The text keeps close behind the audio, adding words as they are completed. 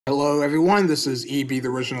Hello everyone, this is EB the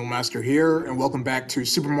Original Master here, and welcome back to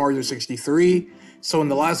Super Mario 63. So in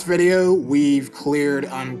the last video, we've cleared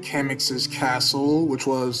Kamix's castle, which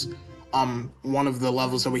was one of the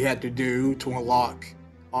levels that we had to do to unlock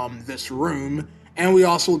this room. And we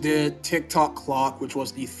also did Tick-Tock Clock, which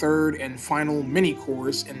was the third and final mini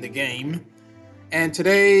course in the game. And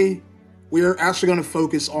today, we are actually going to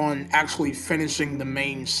focus on actually finishing the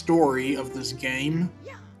main story of this game.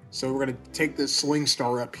 So we're going to take this Sling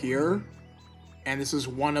Star up here, and this is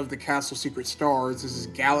one of the Castle Secret Stars. This is a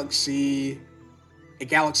galaxy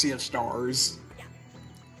of stars.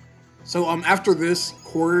 So after this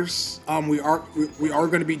course, we are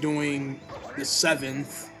going to be doing the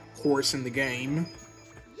 7th course in the game,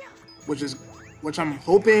 which I'm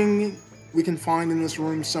hoping we can find in this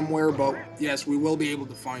room somewhere. But yes, we will be able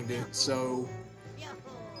to find it. So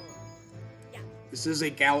this is a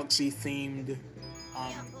galaxy themed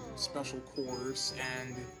special course,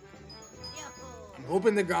 and I'm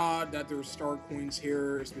hoping to God that there's star coins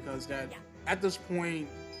here, is because that at this point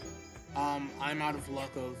I'm out of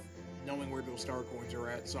luck of knowing where those star coins are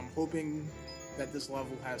at, so I'm hoping that this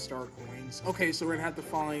level has star coins. Okay, so we're gonna have to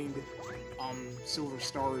find silver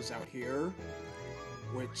stars out here,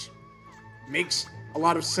 which makes a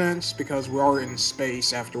lot of sense because we are in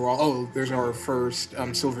space after all. Oh, there's our first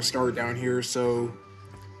silver star down here, so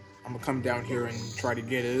I'm gonna come down here and try to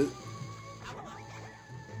get it.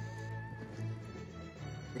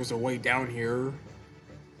 There's a way down here.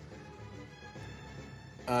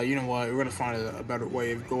 You know what? We're gonna find a better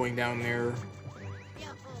way of going down there.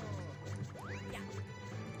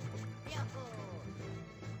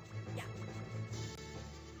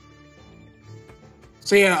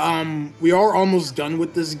 So yeah, we are almost done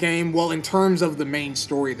with this game. Well, in terms of the main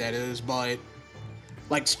story, that is, but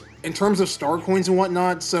like in terms of star coins and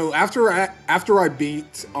whatnot. So after I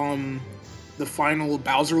beat the final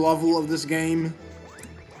Bowser level of this game,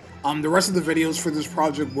 the rest of the videos for this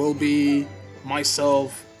project will be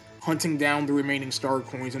myself hunting down the remaining star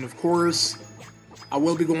coins, and of course I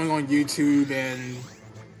will be going on YouTube and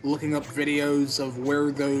looking up videos of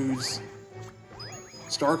where those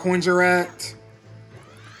star coins are at,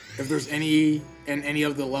 if there's any in any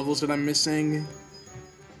of the levels that I'm missing.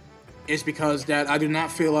 It's because that I do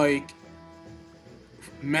not feel like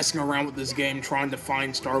messing around with this game trying to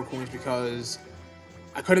find star coins, because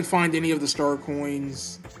I couldn't find any of the star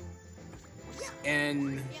coins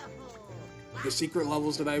in the secret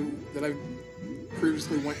levels that I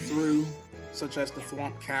previously went through, such as the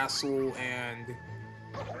Thwomp Castle and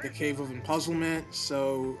the Cave of Empuzzlement.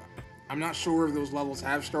 So I'm not sure if those levels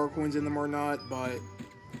have star coins in them or not, but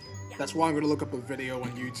that's why I'm going to look up a video on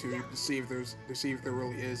YouTube to see if there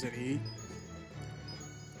really is any.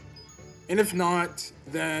 And if not,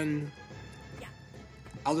 then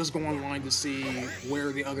I'll just go online to see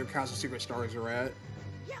where the other Castle Secret Stars are at.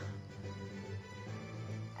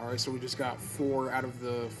 Alright, so we just got 4 out of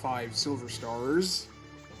the 5 silver stars.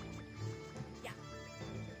 I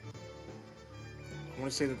want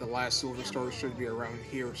to say that the last silver star should be around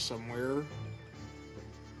here somewhere.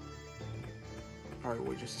 Alright,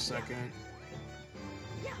 wait just a second.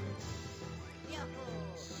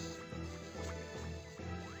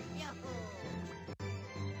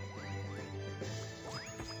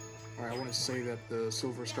 Alright, I want to say that the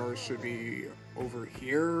silver stars should be over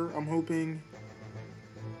here, I'm hoping.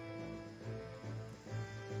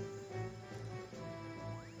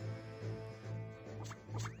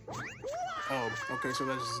 Oh, okay, so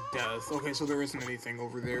that's death. Okay, so there isn't anything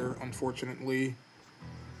over there, unfortunately.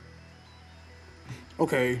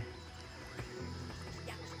 Okay.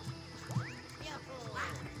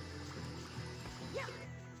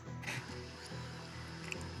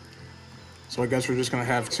 So I guess we're just gonna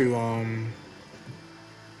have to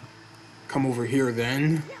come over here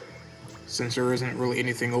then, since there isn't really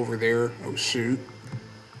anything over there. Oh shoot.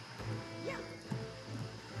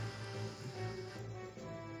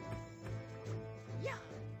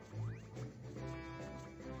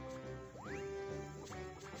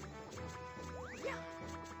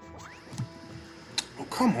 Oh,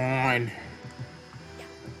 come on.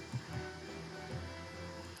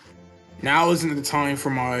 Now isn't the time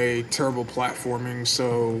for my terrible platforming,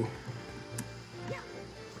 so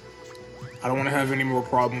I don't want to have any more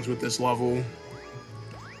problems with this level.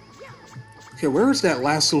 Okay, where is that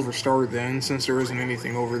last silver star then, since there isn't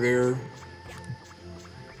anything over there?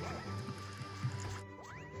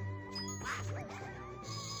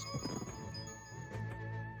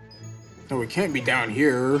 No, it can't be down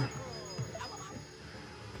here.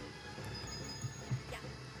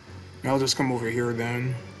 I'll just come over here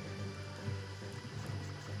then.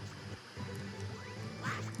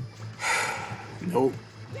 Nope.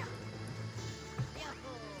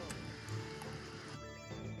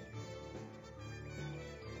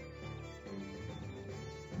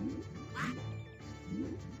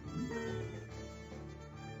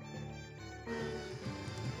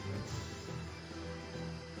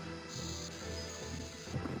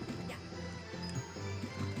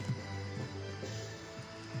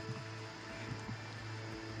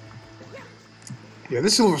 Yeah,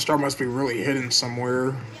 this silver star must be really hidden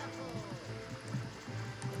somewhere.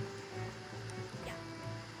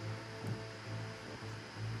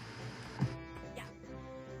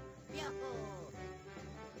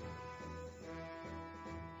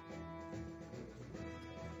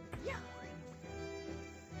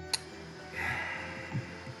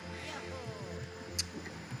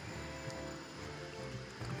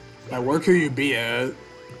 Like, where could you be at?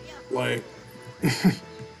 Like...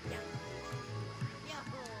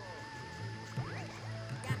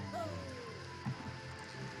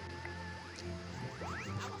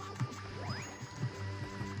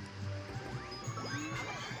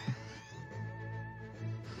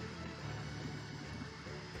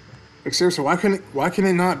 Like, seriously, why can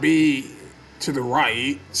it not be to the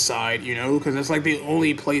right side, you know? Because that's like the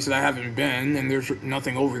only place that I haven't been, and there's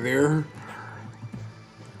nothing over there.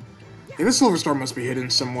 Yeah, this silver star must be hidden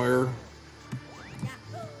somewhere.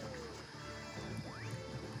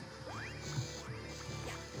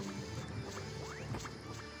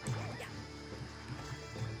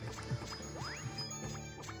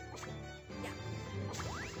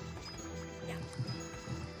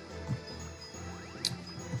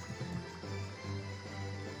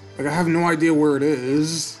 Like, I have no idea where it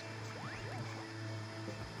is.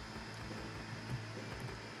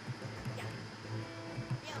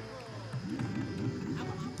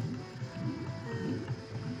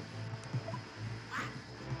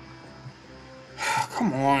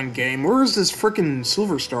 Come on, game. Where is this freaking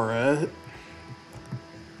silver star at?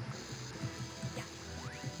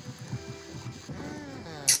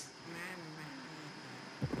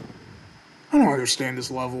 I don't understand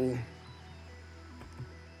this level.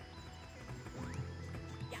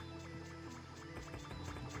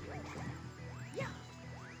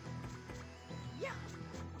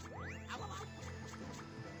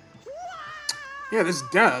 Yeah, there's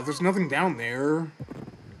death. There's nothing down there.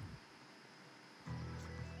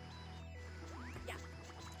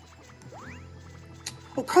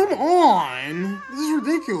 Oh, come on! This is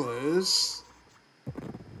ridiculous.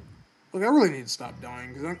 Look, I really need to stop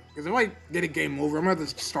dying, because if I get a game over, I'm going to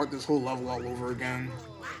have to start this whole level all over again.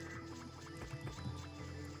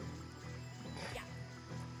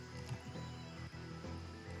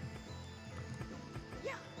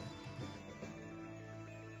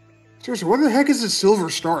 Seriously, where the heck is this silver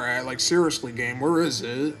star at? Like, seriously, game, where is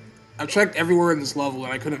it? I've checked everywhere in this level,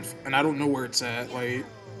 and I don't know where it's at, like...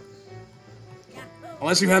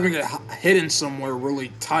 Unless you're having it hidden somewhere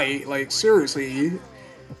really tight, like, seriously.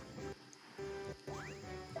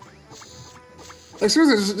 Like,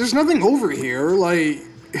 seriously, there's nothing over here, like...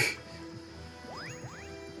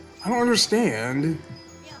 I don't understand.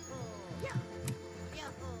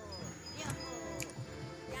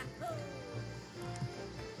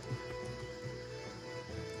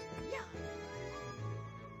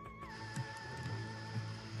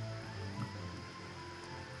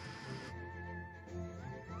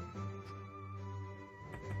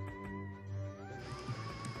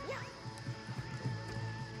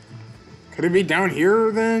 Could it be down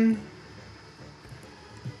here then?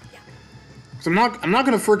 Cause I'm not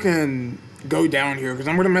gonna freaking go down here because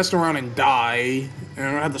I'm gonna mess around and die, and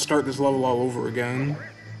I'm gonna have to start this level all over again.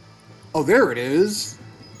 Oh, there it is.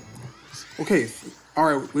 Okay,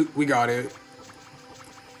 all right, we got it.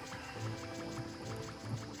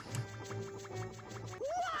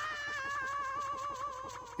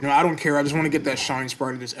 You know, I don't care. I just want to get that shine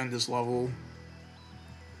sprite and just end this level.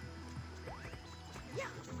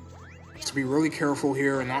 To be really careful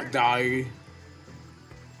here and not die.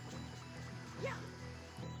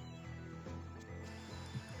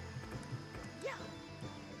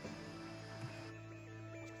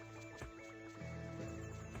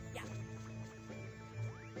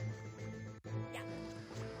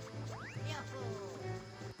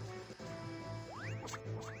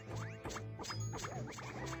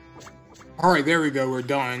 Alright, there we go, we're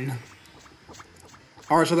done.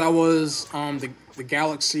 Alright, so that was the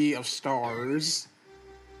Galaxy of Stars.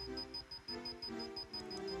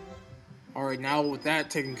 Alright, now with that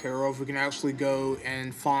taken care of, we can actually go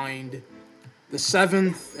and find the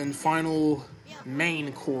 7th and final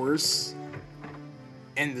main course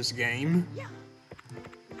in this game.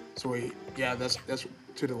 So wait, yeah, that's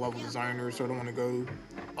to the level designer, so I don't want to go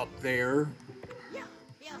up there.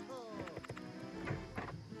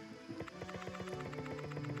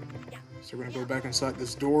 So we're gonna go back inside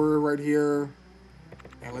this door right here.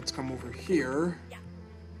 And let's come over here.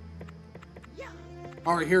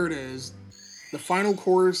 Alright, here it is. The final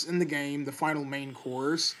course in the game, the final main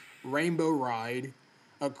course, Rainbow Ride.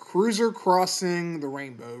 A cruiser crossing the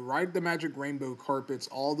rainbow. Ride the magic rainbow carpets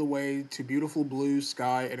all the way to beautiful blue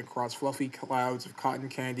sky and across fluffy clouds of cotton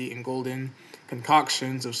candy and golden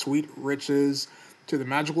concoctions of sweet riches to the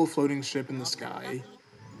magical floating ship in the sky.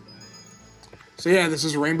 So yeah, this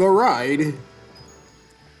is Rainbow Ride.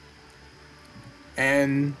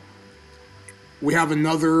 And we have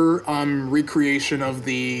another recreation of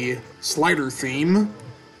the slider theme.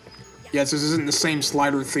 Yes, this isn't the same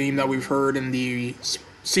slider theme that we've heard in the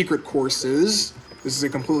secret courses. This is a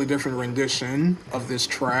completely different rendition of this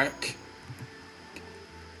track.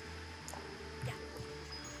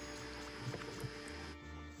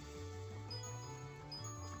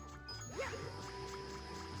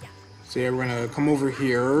 So yeah, we're gonna come over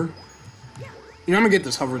here. You know, I'm gonna get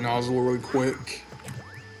this hover nozzle really quick,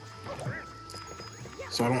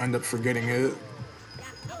 so I don't end up forgetting it.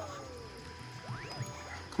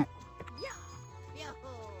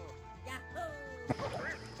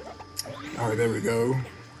 Alright, there we go.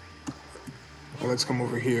 Well, let's come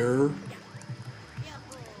over here.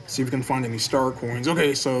 See if we can find any star coins.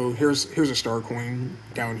 Okay, so here's a star coin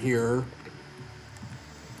down here.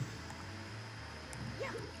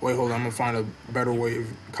 Wait, hold on, I'm gonna find a better way of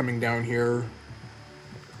coming down here.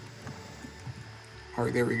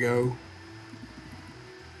 Alright, there we go.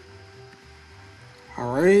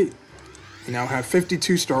 Alright. We now have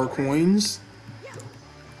 52 star coins.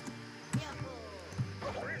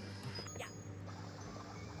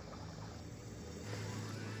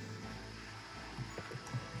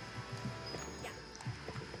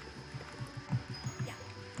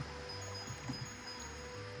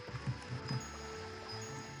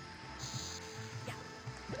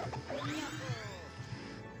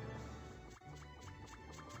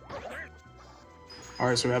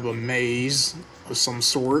 Alright, so we have a maze of some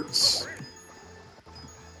sorts.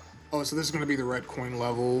 Oh, so this is going to be the red coin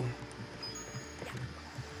level.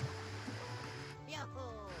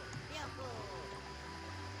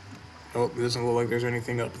 Oh, it doesn't look like there's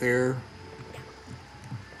anything up there.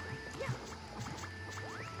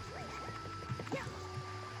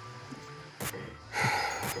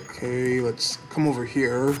 Okay, let's come over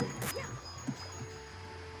here.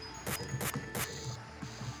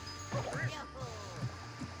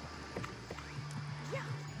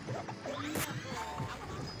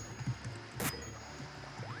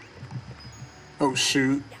 Oh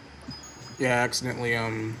shoot. Yeah, I accidentally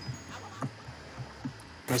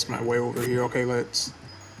messed my way over here. Okay, let's...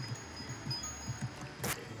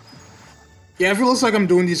 Yeah, if it looks like I'm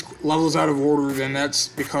doing these levels out of order, then that's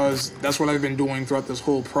because that's what I've been doing throughout this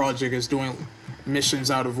whole project, is doing missions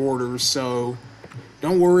out of order. So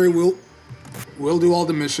don't worry, we'll do all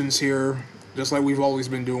the missions here, just like we've always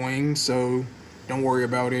been doing, so don't worry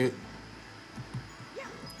about it.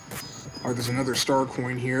 Alright, there's another star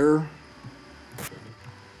coin here.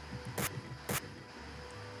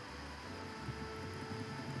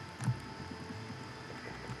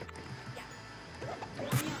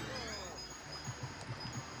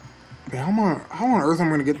 How on earth I'm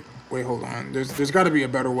gonna get... Wait, hold on. There's got to be a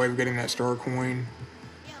better way of getting that star coin.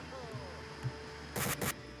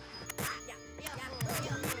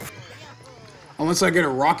 Unless I get a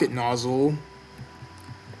rocket nozzle.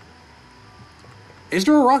 Is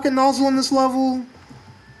there a rocket nozzle in this level?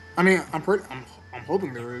 I mean, I'm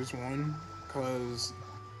hoping there is one, because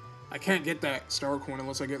I can't get that star coin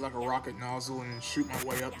unless I get like a rocket nozzle and shoot my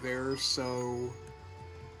way up there. So.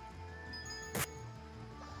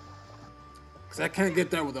 Because I can't get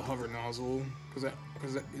that with a hover nozzle, because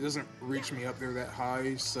it doesn't reach me up there that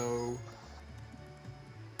high, so...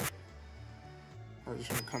 I'm just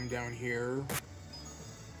going to come down here.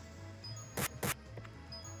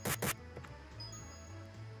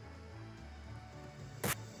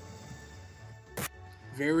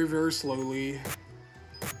 Very, very slowly.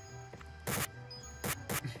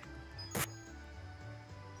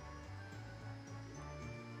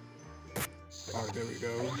 Alright, there we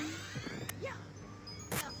go.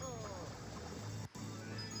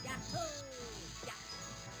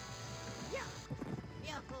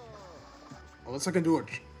 Unless I can do it.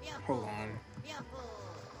 Hold on.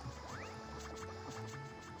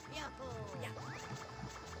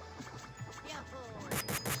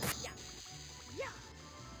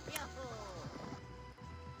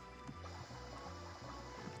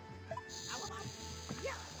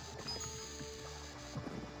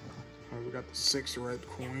 Alright, we got the 6 red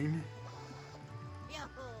coin.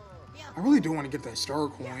 I really do want to get that star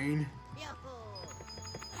coin.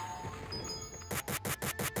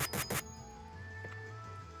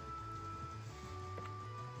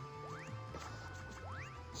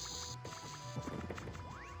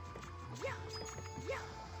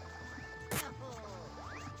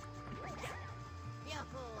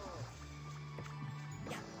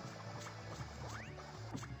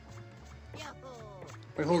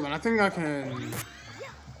 Wait, hold on. I think I can...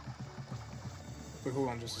 Wait, hold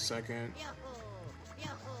on just a second.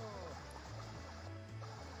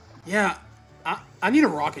 Yeah, I need a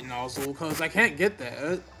rocket nozzle, because I can't get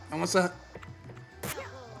that. Unless I...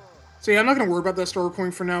 So yeah, I'm not going to worry about that star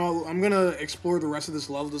coin for now. I'm going to explore the rest of this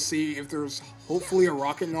level to see if there's hopefully a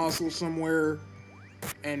rocket nozzle somewhere.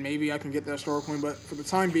 And maybe I can get that star coin, but for the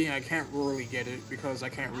time being, I can't really get it because I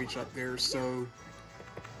can't reach up there, so...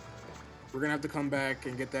 We're going to have to come back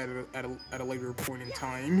and get that at a later point in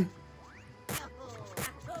time.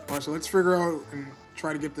 Alright, so let's figure out and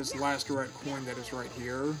try to get this last direct coin that is right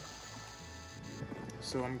here.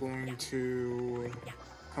 So I'm going to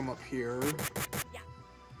come up here.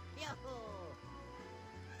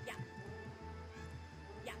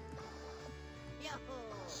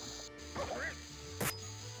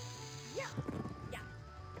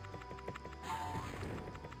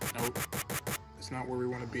 Nope. It's not where we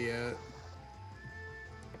want to be at.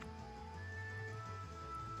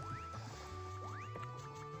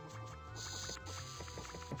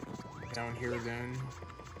 Down here then.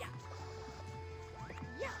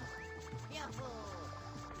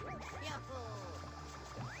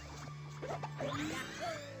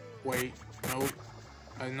 Wait, nope.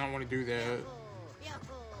 I did not want to do that.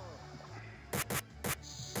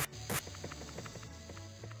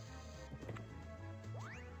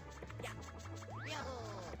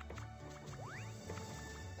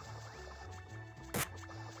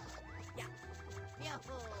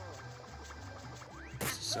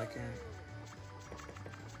 Just a second.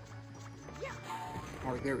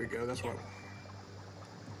 Alright, there we go. That's what.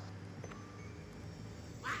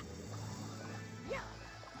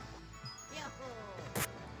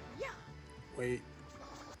 Wait.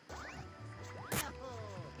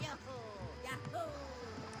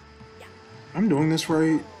 I'm doing this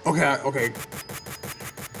right. Okay.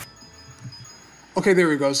 Okay, there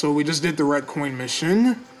we go. So we just did the red coin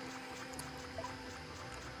mission.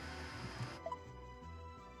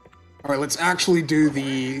 Alright, let's actually do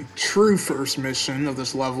the true first mission of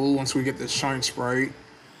this level once we get this Shine Sprite.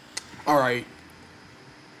 Alright.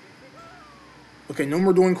 Okay, no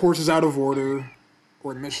more doing courses out of order,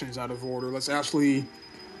 or missions out of order. Let's actually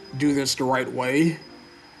do this the right way.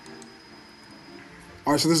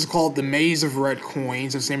 Alright, so this is called the Maze of Red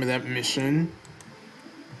Coins. That's the name of that mission.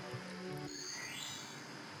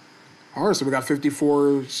 Alright, so we got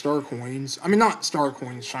 54 star coins. I mean, not star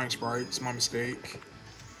coins, Shine Sprites. My mistake.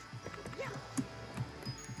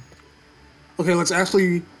 Okay, let's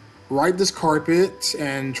actually ride this carpet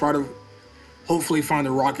and try to hopefully find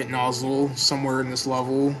a rocket nozzle somewhere in this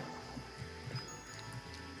level.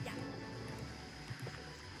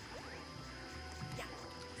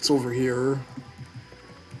 It's over here.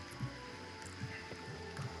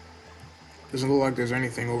 Doesn't look like there's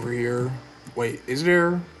anything over here. Wait, is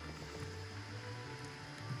there?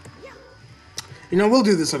 You know, we'll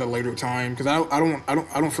do this at a later time because I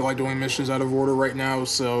don't feel like doing missions out of order right now,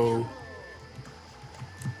 so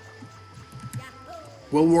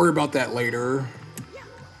we'll worry about that later.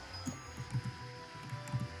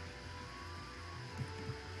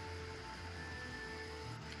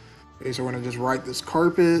 Okay, so we're gonna just ride this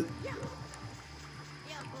carpet.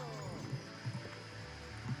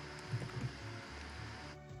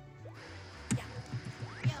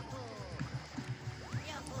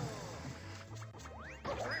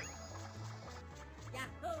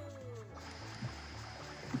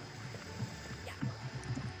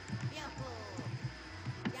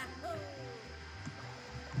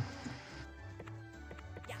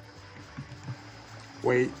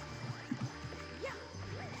 Wait.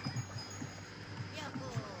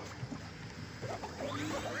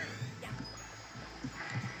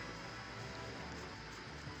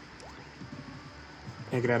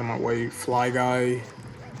 Can't get out of my way, fly guy.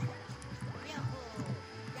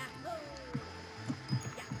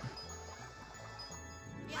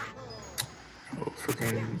 Oh,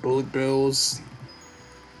 freaking bullet bills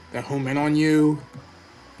that home in on you.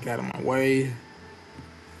 Get out of my way.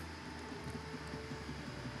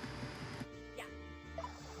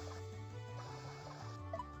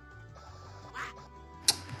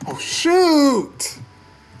 Oh, shoot!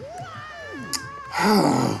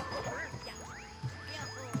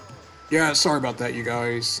 Yeah, sorry about that, you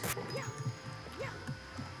guys.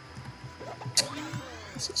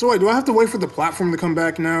 So wait, do I have to wait for the platform to come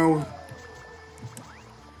back now?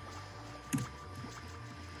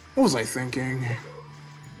 What was I thinking?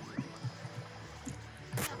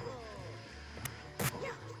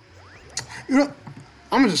 You know,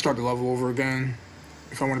 I'm gonna just start the level over again,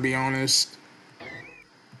 if I want to be honest.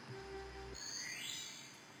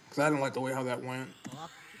 Because I didn't like the way how that went.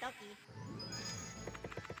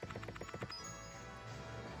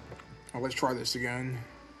 Oh, let's try this again.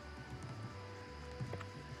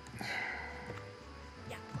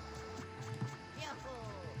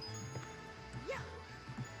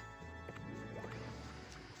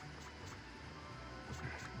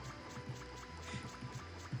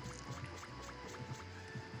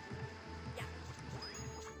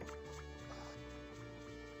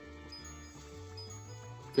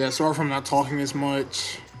 Yeah, sorry if I'm not talking as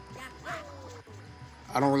much.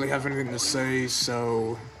 I don't really have anything to say,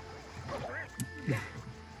 so...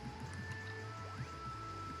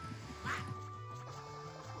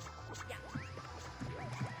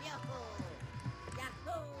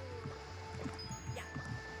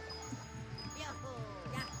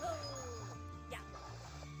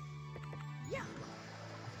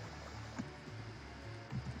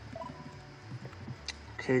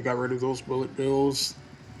 Okay, got rid of those bullet bills.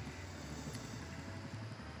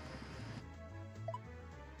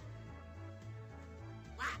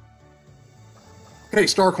 Hey,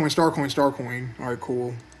 star coin, star coin, star coin. Alright,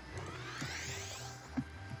 cool.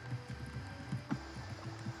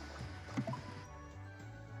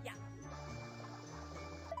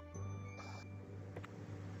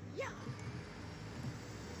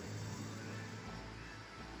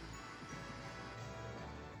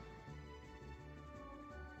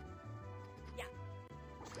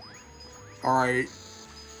 Alright.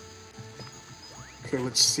 Okay,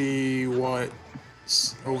 let's see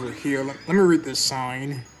what's over here. Let me read this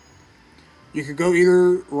sign. You could go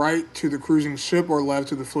either right to the cruising ship or left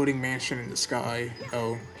to the floating mansion in the sky.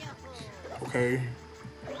 Oh. Okay.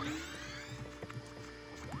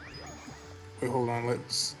 Wait, hold on,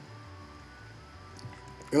 let's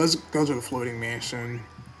go to the floating mansion.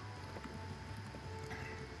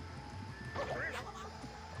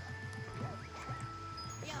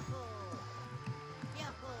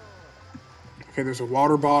 Okay, there's a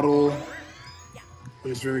water bottle,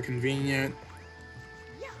 which is very convenient.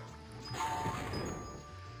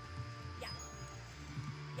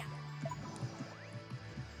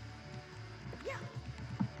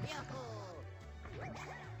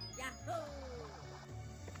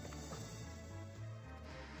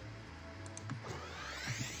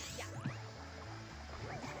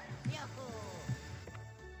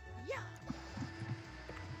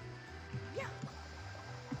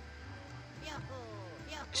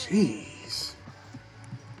 Jeez.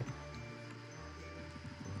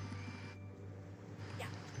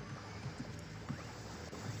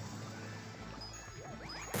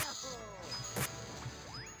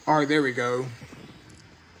 Alright, there we go.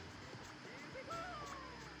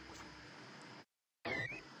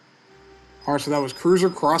 Alright, so that was Cruiser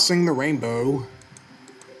Crossing the Rainbow.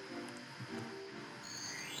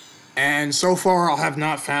 And so far, I have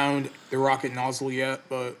not found the rocket nozzle yet,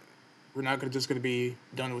 but we're not just going to be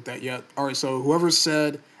done with that yet. Alright, so whoever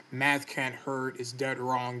said math can't hurt is dead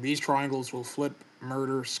wrong. These triangles will flip,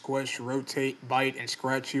 murder, squish, rotate, bite, and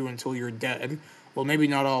scratch you until you're dead. Well, maybe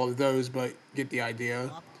not all of those, but get the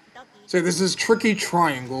idea. So this is Tricky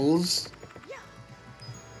Triangles.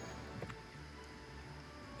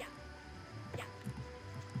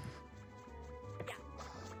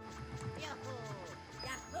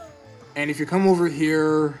 And if you come over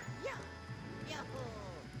here...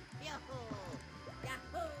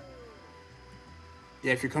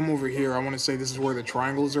 Yeah, if you come over here, I want to say this is where the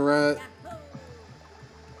triangles are at.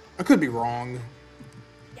 I could be wrong.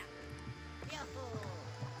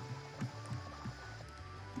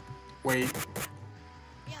 Wait.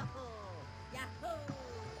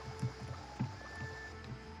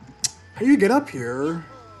 How do you get up here?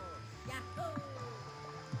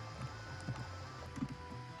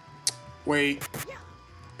 Wait.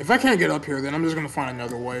 If I can't get up here, then I'm just gonna find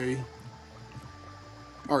another way.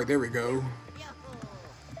 Alright, there we go.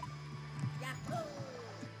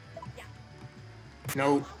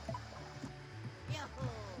 Nope.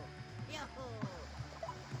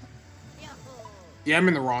 Yeah, I'm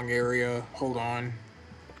in the wrong area. Hold on.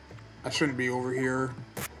 I shouldn't be over here.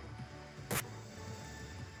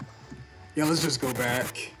 Yeah, let's just go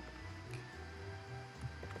back.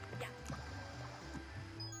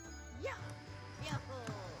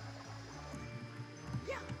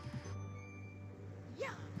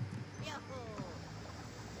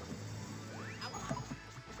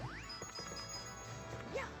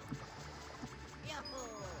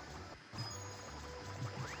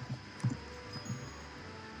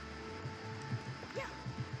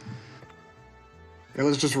 Yeah,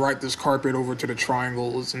 let's just write this carpet over to the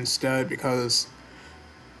triangles instead, because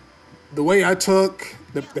the way I took,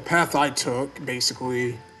 the path I took,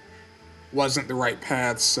 basically, wasn't the right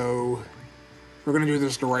path, so we're gonna do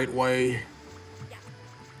this the right way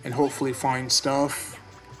and hopefully find stuff.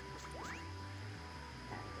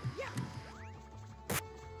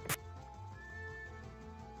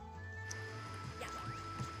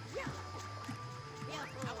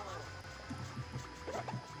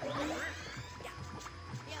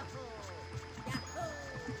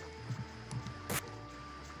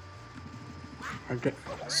 Okay.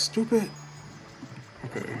 Stupid.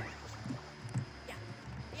 Okay.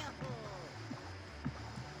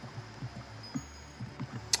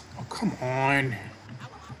 Oh, come on.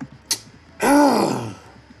 Ugh.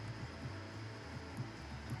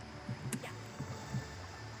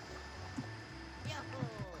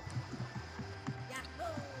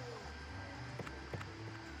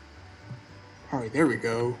 Alright, there we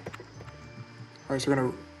go. Alright, so we're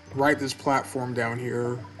gonna ride this platform down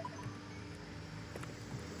here.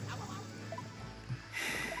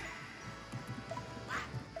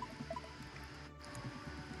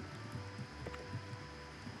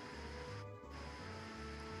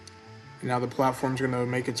 And now the platform's gonna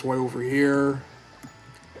make its way over here.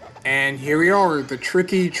 And here we are, the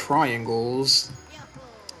tricky triangles.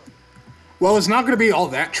 Well, it's not gonna be all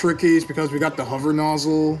that tricky, it's because we got the hover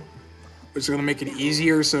nozzle, which is gonna make it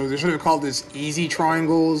easier, so they should have called this easy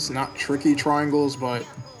triangles, not tricky triangles, but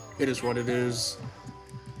it is what it is.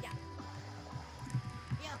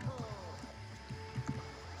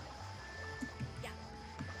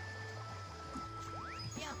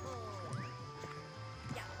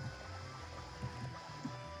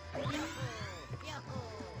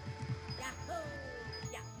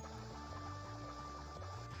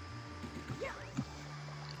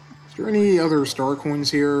 Is there any other star coins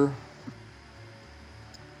here?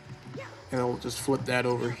 And I'll just flip that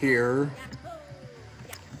over here.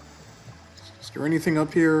 Is there anything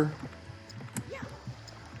up here?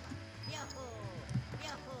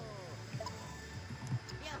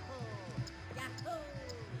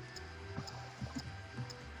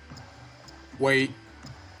 Wait.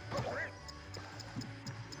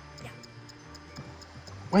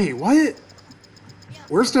 Wait, what?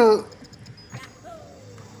 Where's the...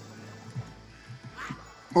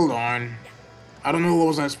 Hold on. I don't know what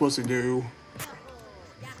was I supposed to do.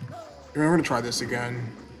 Here, I'm gonna try this again.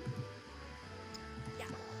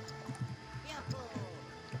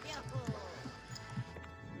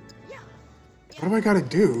 What do I gotta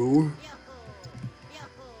do?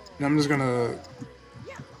 And I'm just gonna...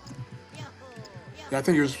 Yeah, I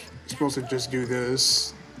think you're supposed to just do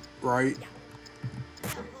this, right?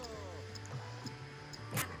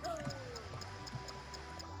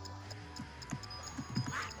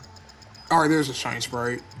 Alright, there's a shiny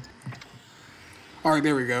sprite. Alright,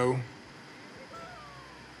 there we go.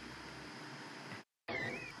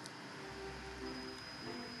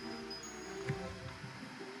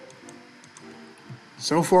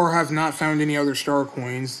 So far, I have not found any other star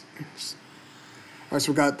coins. Alright,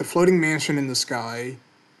 so we got the floating mansion in the sky.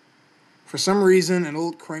 For some reason, an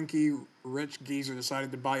old cranky rich geezer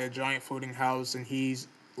decided to buy a giant floating house, and he's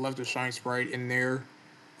left a shiny sprite in there.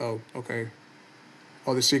 Oh, okay.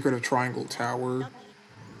 Oh, the secret of Triangle Tower.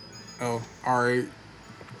 Oh, alright.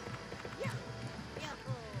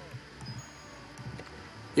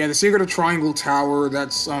 Yeah, the secret of Triangle Tower,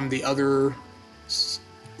 that's the other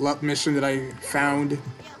mission that I found.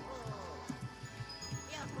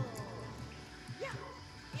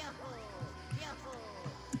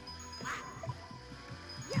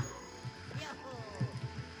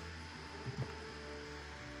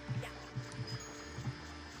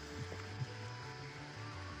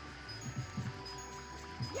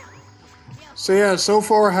 So yeah, so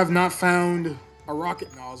far I have not found a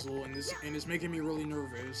rocket nozzle, and it's making me really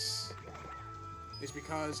nervous. It's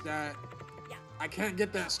because that I can't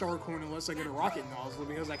get that star coin unless I get a rocket nozzle,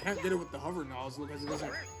 because I can't get it with the hover nozzle because it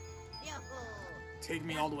doesn't take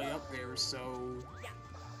me all the way up there. So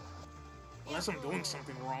unless I'm doing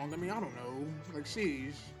something wrong, I mean, I don't know. Like,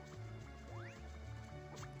 sheesh.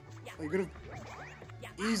 Like, you could have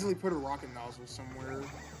easily put a rocket nozzle somewhere.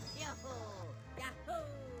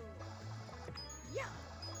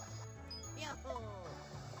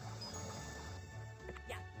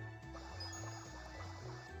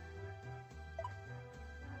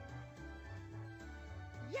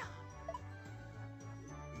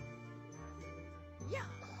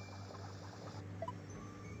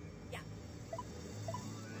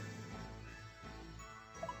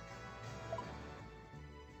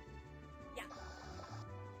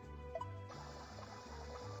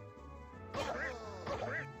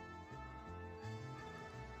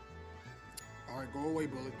 Alright, go away,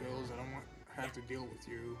 bullet bills. I don't want to have to deal with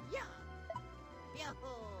you.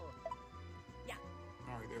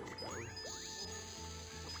 Alright, there we go.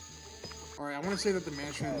 Alright, I want to say that the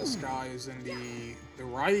mansion in the sky is in the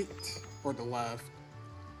right or the left.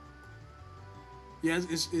 Yeah,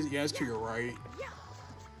 it's to your right.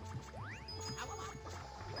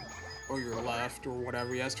 Or your left, or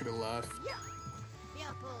whatever. Yeah, it's to the left.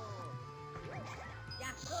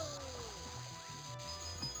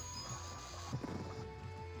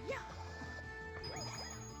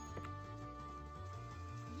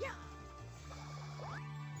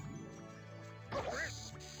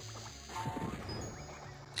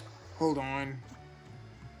 Hold on.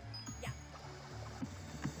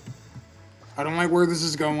 I don't like where this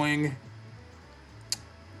is going.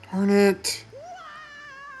 Darn it.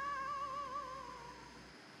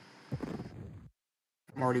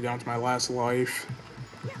 I'm already down to my last life.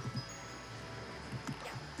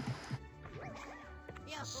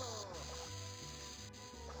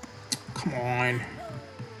 Come on.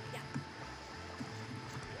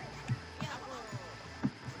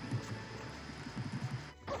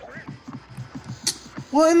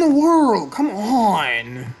 What in the world? Come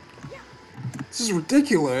on. This is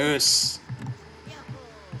ridiculous.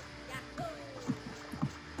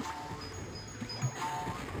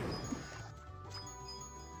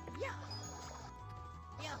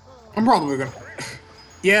 I'm probably gonna...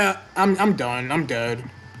 Yeah, I'm done. I'm dead.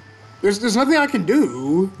 There's nothing I can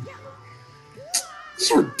do.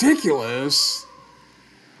 This is ridiculous.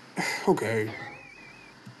 Okay.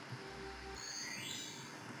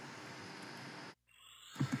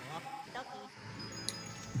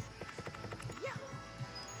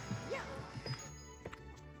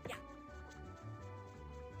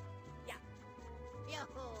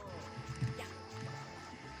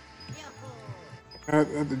 I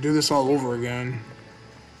have to do this all over again.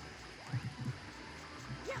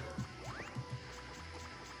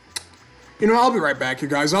 You know, I'll be right back, you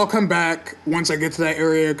guys. I'll come back once I get to that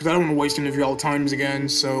area, because I don't want to waste any of y'all times again,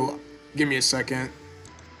 so give me a second.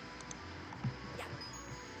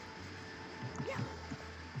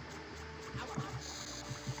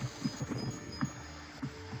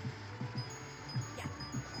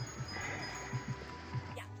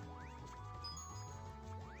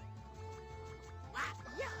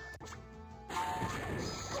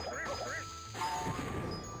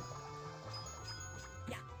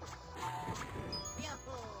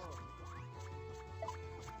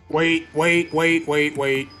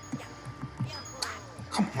 Wait.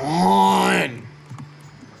 Come on!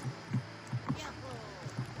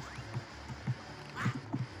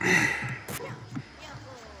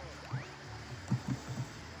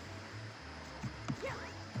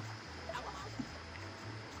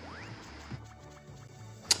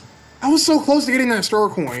 I was so close to getting that star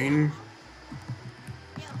coin.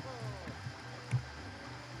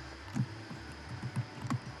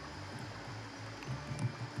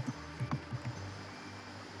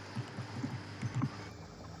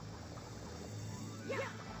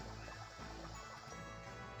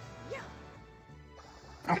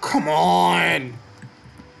 Oh, come on!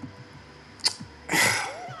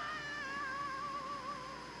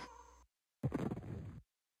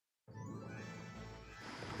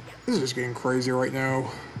 This is just getting crazy right now.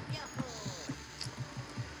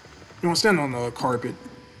 You want to stand on the carpet?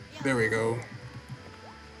 There we go.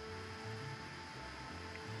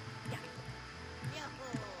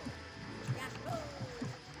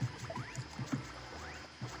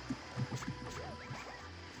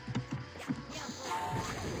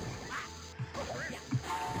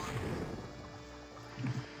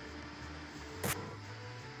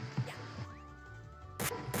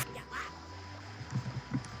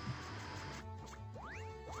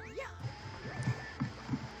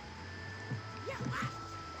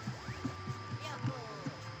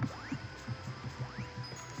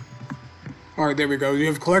 Alright, there we go. You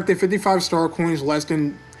have collected 55 star coins, less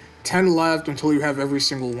than 10 left until you have every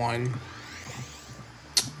single one.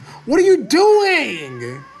 What are you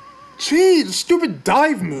doing? Jeez, stupid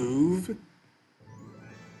dive move.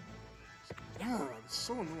 God, it's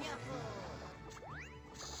so annoying.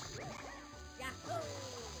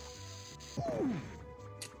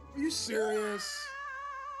 Are you serious?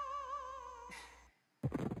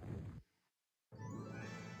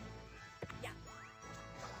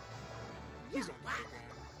 Please don't die again.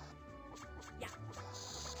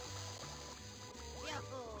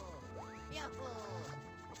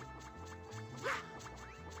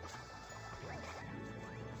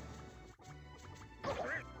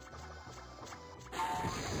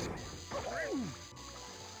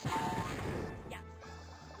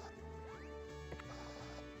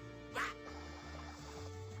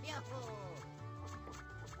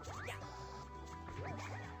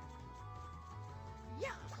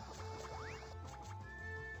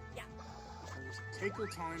 Take your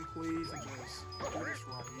time, please, and just do this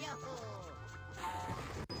right.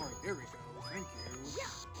 Alright, there we go. Thank you.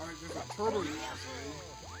 Alright, there's a turbo nozzle.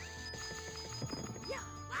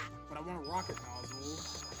 But I want a rocket nozzle.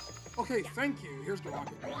 Okay, thank you. Here's the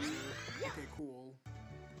rocket nozzle. Okay, cool.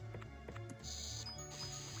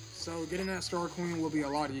 So, getting that star coin will be a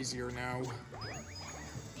lot easier now.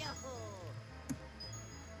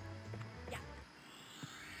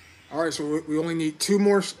 Alright, so we only need 2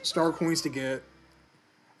 more star coins to get.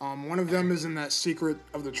 One of them is in that Secret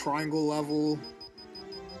of the Triangle level,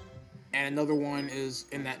 and another one is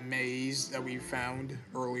in that maze that we found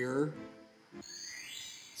earlier.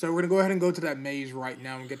 So we're gonna go ahead and go to that maze right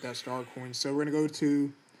now and get that star coin. So we're gonna go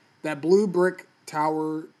to that blue brick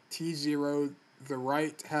tower T0. The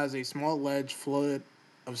right has a small ledge full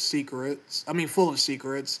of secrets. Full of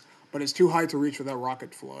secrets, but it's too high to reach without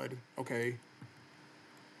rocket flood. Okay.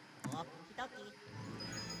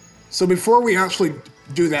 So before we actually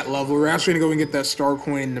do that level, we're actually gonna go and get that star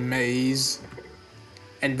coin in the maze,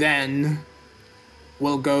 and then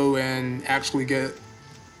we'll go and actually get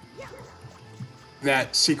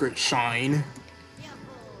that secret shine,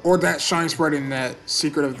 or that shine spread in that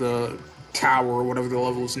Secret of the Tower, or whatever the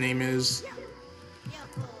level's name is.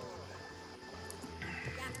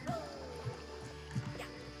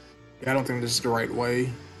 Yeah, I don't think this is the right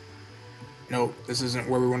way. Nope, this isn't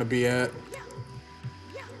where we want to be at.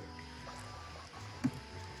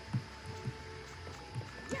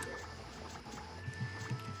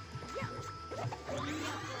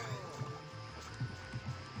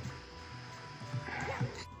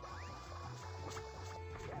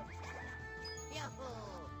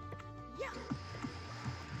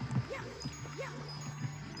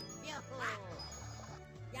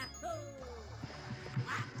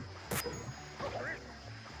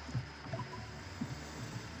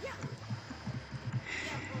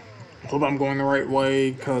 Hope I'm going the right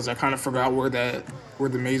way, because I kind of forgot where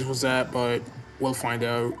the maze was at, but we'll find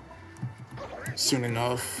out soon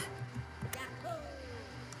enough.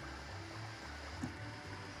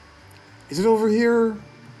 Is it over here?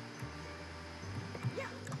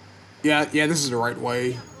 Yeah, this is the right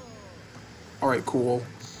way. Alright, cool.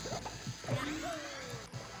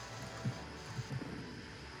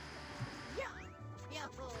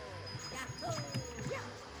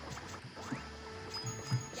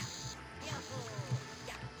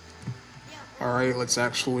 Alright, let's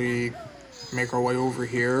actually make our way over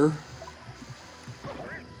here.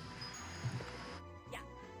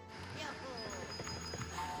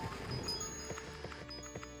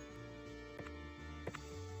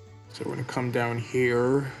 So we're gonna come down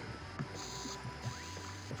here.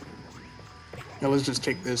 Now let's just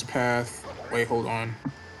take this path. Wait, hold on.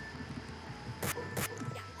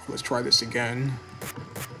 Let's try this again.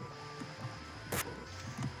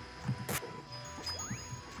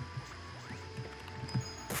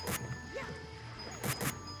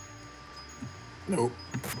 Nope.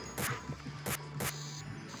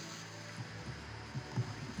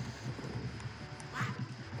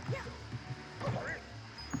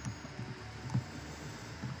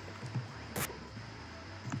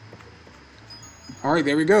 Alright,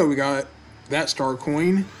 there we go. We got that star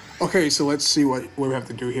coin. Okay, so let's see what we have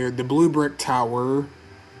to do here. The blue brick tower.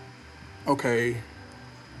 Okay.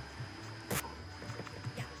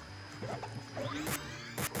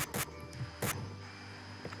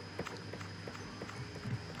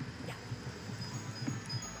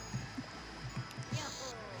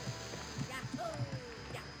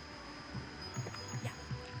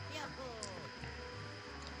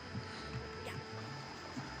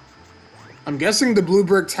 I'm guessing the blue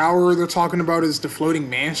brick tower they're talking about is the floating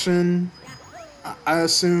mansion, I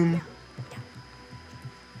assume.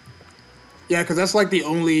 Yeah, because that's like the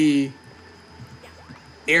only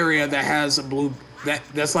area that has a blue,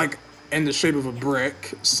 that's like in the shape of a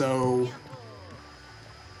brick, so...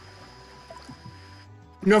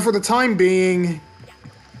 For the time being,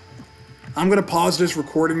 I'm gonna pause this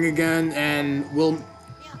recording again, and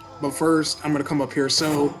but first, I'm gonna come up here,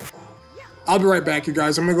 so... I'll be right back, you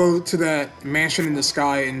guys. I'm gonna go to that mansion in the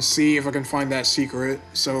sky and see if I can find that secret.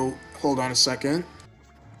 So, hold on a second.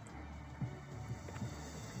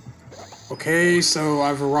 Okay, so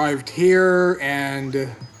I've arrived here, and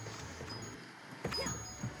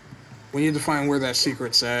we need to find where that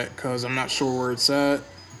secret's at, because I'm not sure where it's at.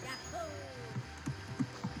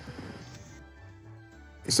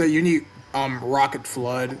 It said you need rocket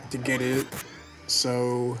flood to get it,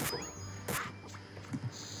 so...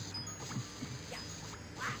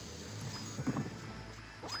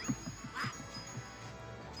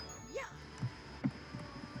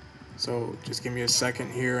 So, just give me a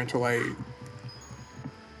second here until I...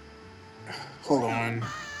 Hold on.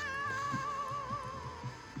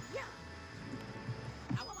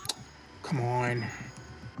 Come on.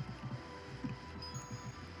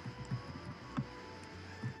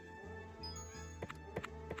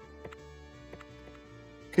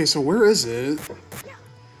 Okay, so where is it?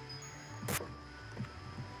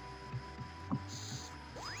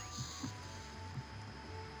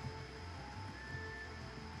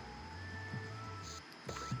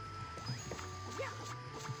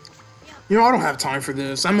 You know, I don't have time for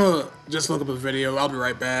this. I'm gonna just look up a video. I'll be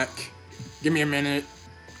right back. Give me a minute.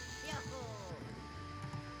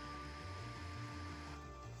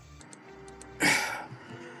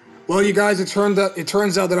 Well, you guys, it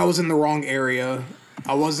turns out that I was in the wrong area.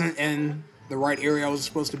 I wasn't in the right area I was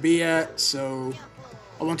supposed to be at, so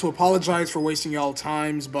I want to apologize for wasting y'all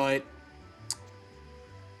times, but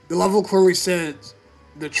the level clearly said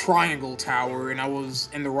the triangle tower, and I was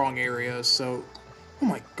in the wrong area, so... Oh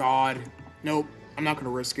my god. Nope, I'm not gonna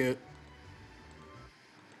risk it.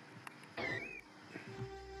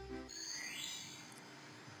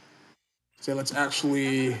 So let's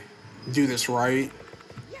actually do this right.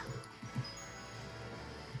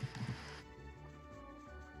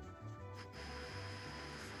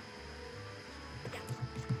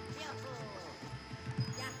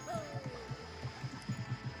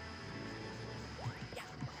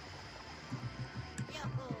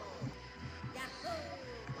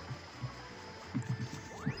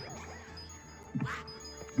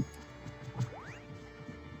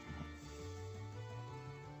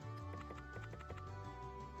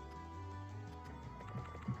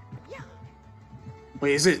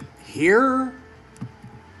 Wait, is it here?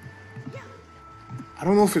 I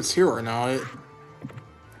don't know if it's here or not.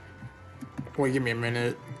 Wait, give me a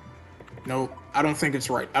minute. Nope, I don't think it's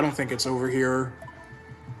right. I don't think it's over here.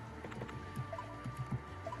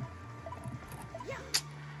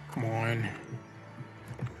 Come on.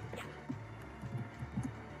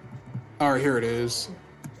 Alright, here it is.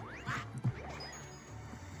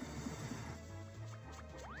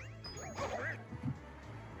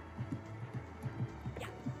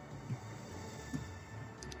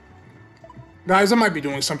 Guys, I might be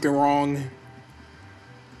doing something wrong.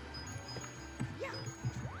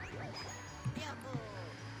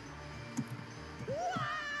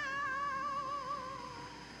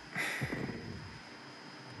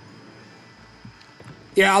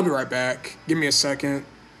 Yeah, I'll be right back. Give me a second.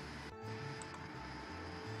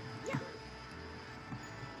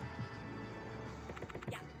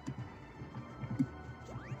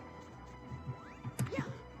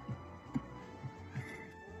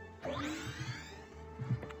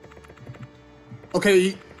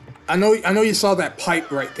 Okay, I know you saw that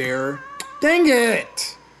pipe right there. Dang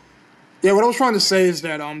it! Yeah, what I was trying to say is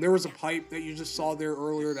that there was a pipe that you just saw there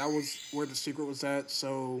earlier. That was where the secret was at.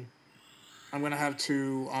 So I'm gonna have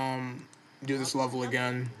to do this level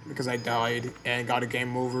again because I died and got a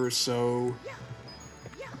game over. So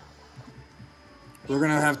we're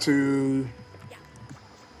gonna have to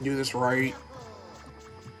do this right.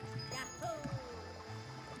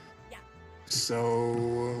 So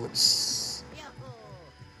let's.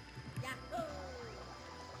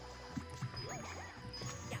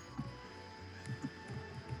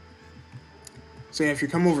 So yeah, if you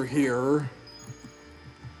come over here,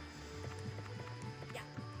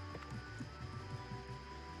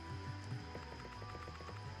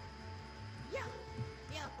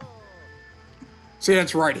 see,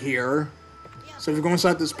 that's right here. So if you go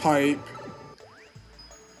inside this pipe,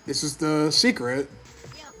 this is the secret.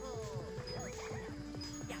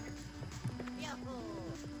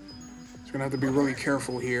 So you're gonna have to be really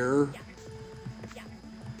careful here.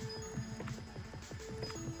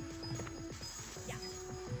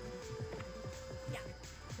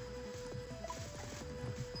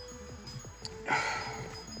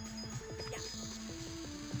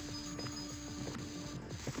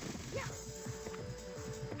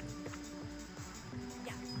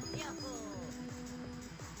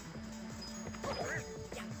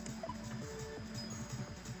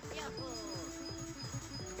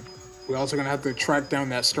 We're also gonna have to track down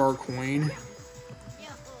that star coin.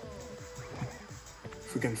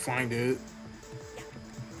 If we can find it.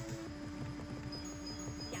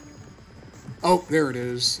 Oh, there it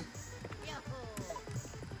is.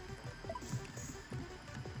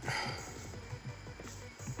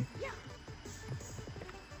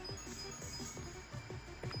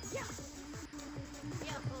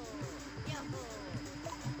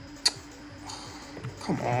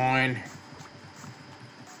 Come on.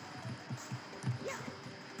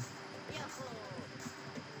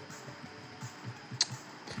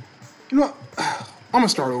 You know what? I'm gonna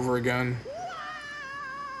start over again.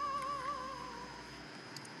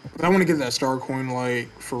 But I want to get that star coin, like,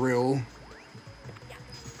 for real.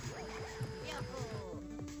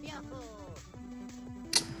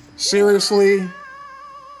 Seriously?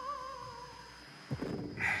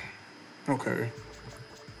 Okay.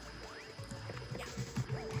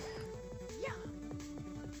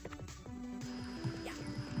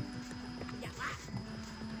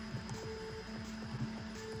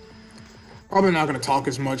 Probably not going to talk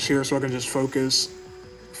as much here so I can just focus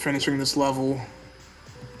finishing this level.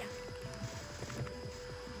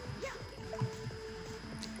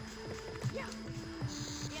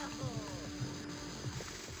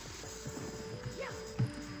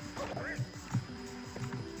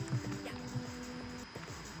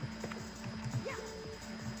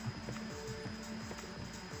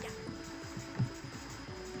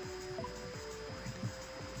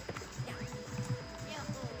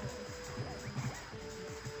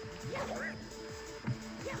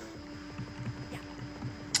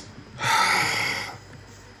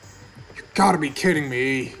 Gotta be kidding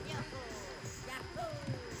me.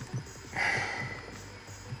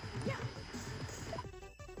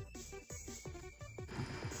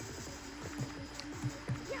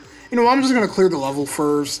 You know, I'm just gonna clear the level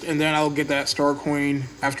first, and then I'll get that star coin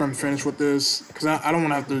after I'm finished with this, because I don't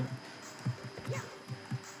want to have to...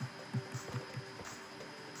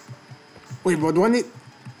 Wait, but do I need...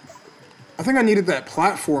 I think I needed that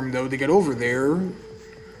platform, though, to get over there.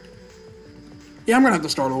 Yeah, I'm gonna have to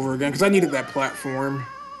start over again, because I needed that platform.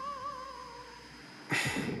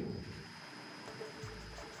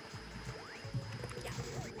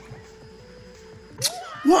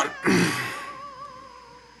 What?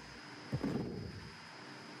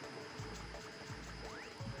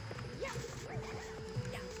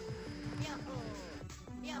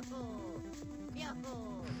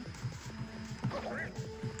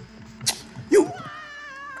 You...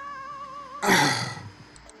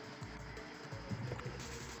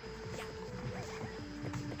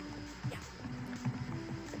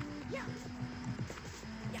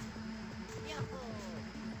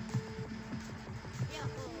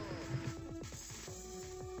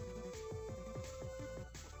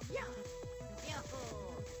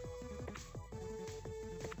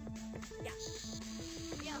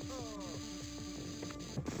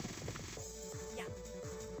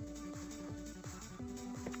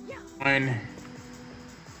 Fine.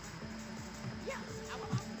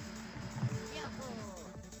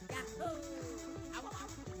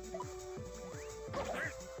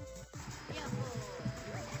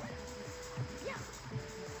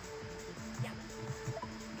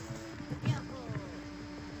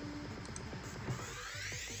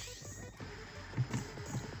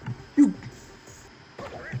 You...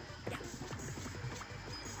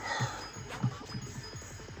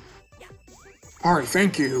 Alright,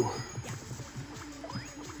 thank you.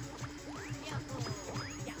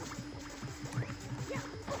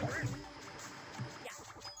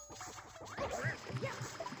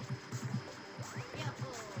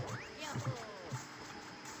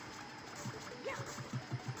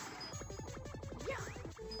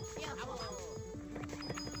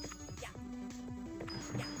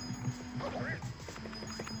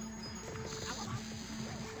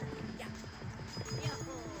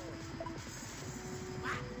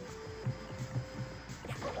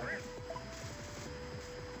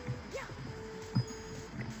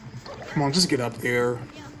 Come on, just get up there.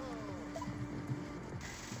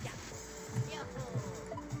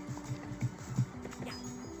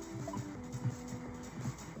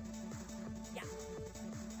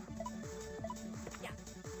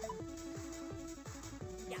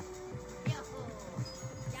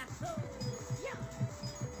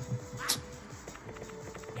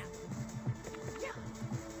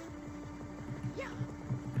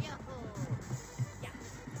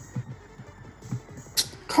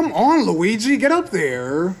 Come on, Luigi, get up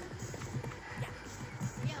there.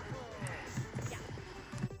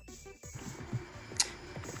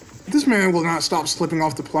 This man will not stop slipping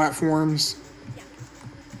off the platforms.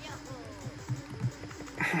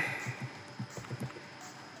 Are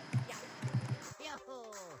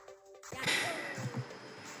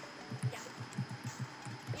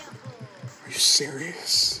you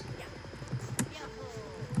serious?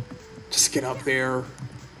 Just get up there.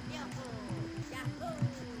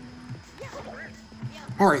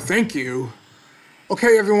 Alright, thank you.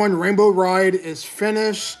 Okay, everyone, Rainbow Ride is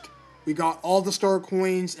finished. We got all the star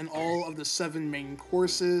coins and all of the 7 main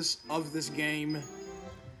courses of this game.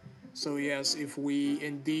 So yes, if we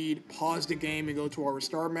indeed pause the game and go to our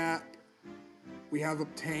star map, we have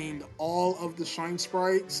obtained all of the Shine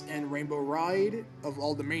Sprites and Rainbow Ride of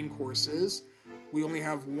all the main courses. We only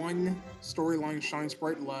have 1 storyline Shine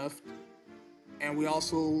Sprite left. And we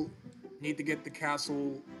also need to get the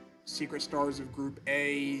castle secret stars of group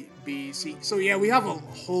A, B, C. So yeah, we have a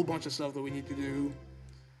whole bunch of stuff that we need to do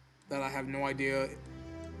that I have no idea.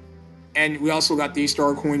 And we also got these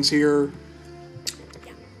star coins here.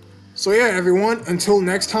 So yeah, everyone, until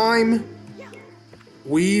next time,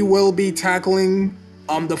 we will be tackling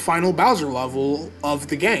the final Bowser level of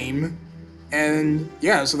the game. And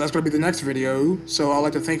yeah, so that's going to be the next video. So I'd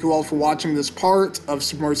like to thank you all for watching this part of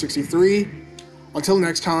Super Mario 63. Until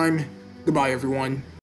next time, goodbye everyone.